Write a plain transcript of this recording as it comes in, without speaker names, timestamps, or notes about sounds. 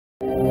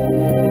What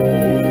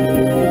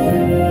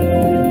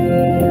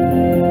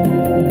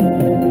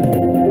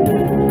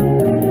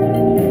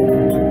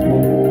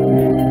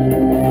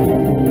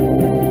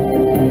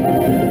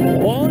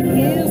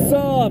is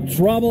up,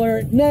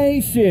 Troubler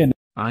Nation?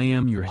 I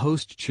am your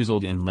host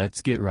Chizeled, and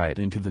let's get right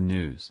into the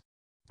news.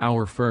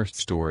 Our first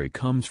story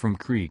comes from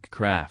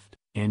Kreekcraft,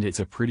 and it's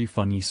a pretty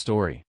funny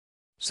story.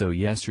 So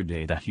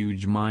yesterday the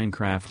huge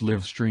Minecraft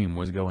live stream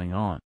was going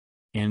on,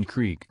 and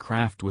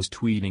Kreekcraft was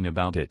tweeting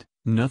about it.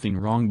 Nothing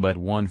wrong, but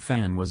one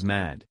fan was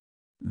mad.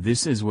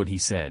 This is what he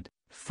said: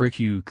 "Frick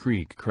you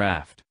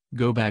Kreekcraft,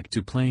 go back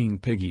to playing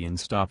Piggy and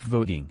stop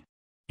voting."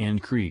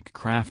 And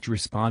Kreekcraft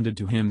responded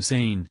to him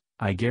saying,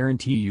 "I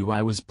guarantee you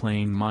I was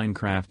playing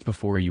Minecraft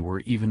before you were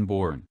even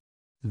born."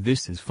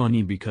 This is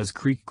funny because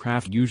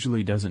Kreekcraft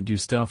usually doesn't do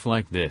stuff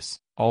like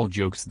this. All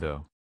jokes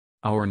though.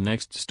 Our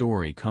next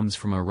story comes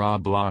from a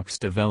Roblox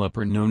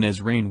developer known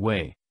as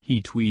Rainway.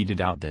 He tweeted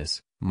out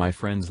this: "My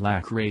friends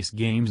Lack Race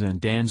Games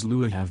and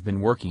Danslua have been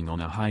working on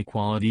a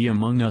high-quality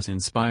Among Us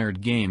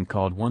inspired game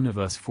called One of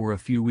Us for a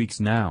few weeks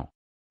now.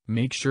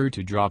 Make sure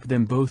to drop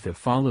them both a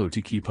follow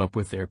to keep up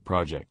with their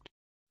project.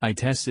 I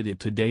tested it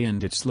today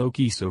and it's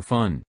low-key so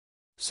fun."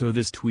 So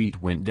this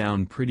tweet went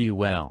down pretty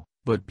well,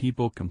 but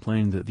people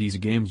complain that these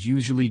games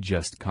usually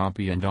just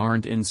copy and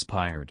aren't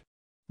inspired.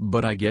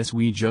 But I guess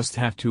we just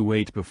have to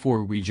wait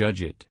before we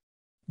judge it.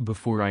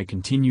 Before I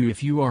continue,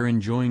 if you are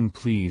enjoying,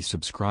 please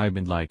subscribe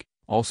and like.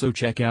 Also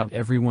check out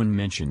everyone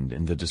mentioned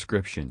in the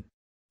description.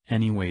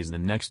 Anyways, the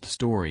next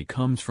story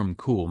comes from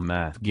Cool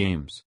Math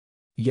Games.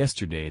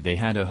 Yesterday they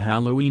had a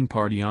Halloween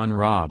party on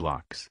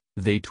Roblox.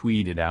 They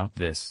tweeted out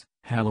this: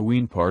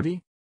 "Halloween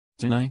party?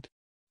 Tonight?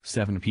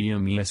 7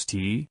 p.m.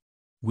 EST?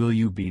 Will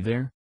you be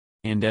there?"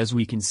 And as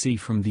we can see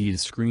from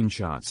these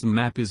screenshots, the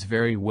map is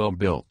very well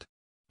built.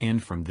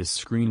 And from this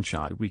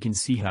screenshot we can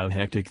see how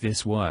hectic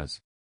this was.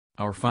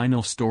 Our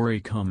final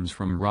story comes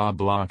from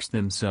Roblox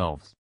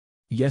themselves.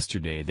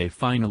 Yesterday they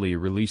finally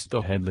released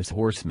the Headless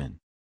Horseman.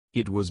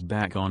 It was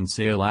back on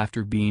sale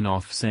after being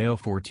off sale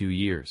for 2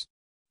 years.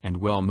 And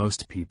well,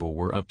 most people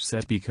were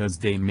upset because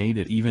they made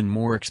it even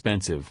more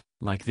expensive,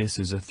 like this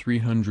is a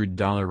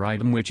 $300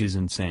 item, which is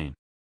insane.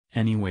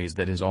 Anyways,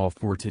 that is all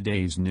for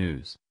today's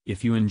news.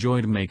 If you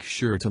enjoyed, make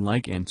sure to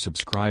like and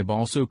subscribe,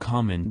 also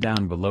comment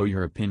down below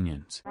your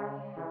opinions.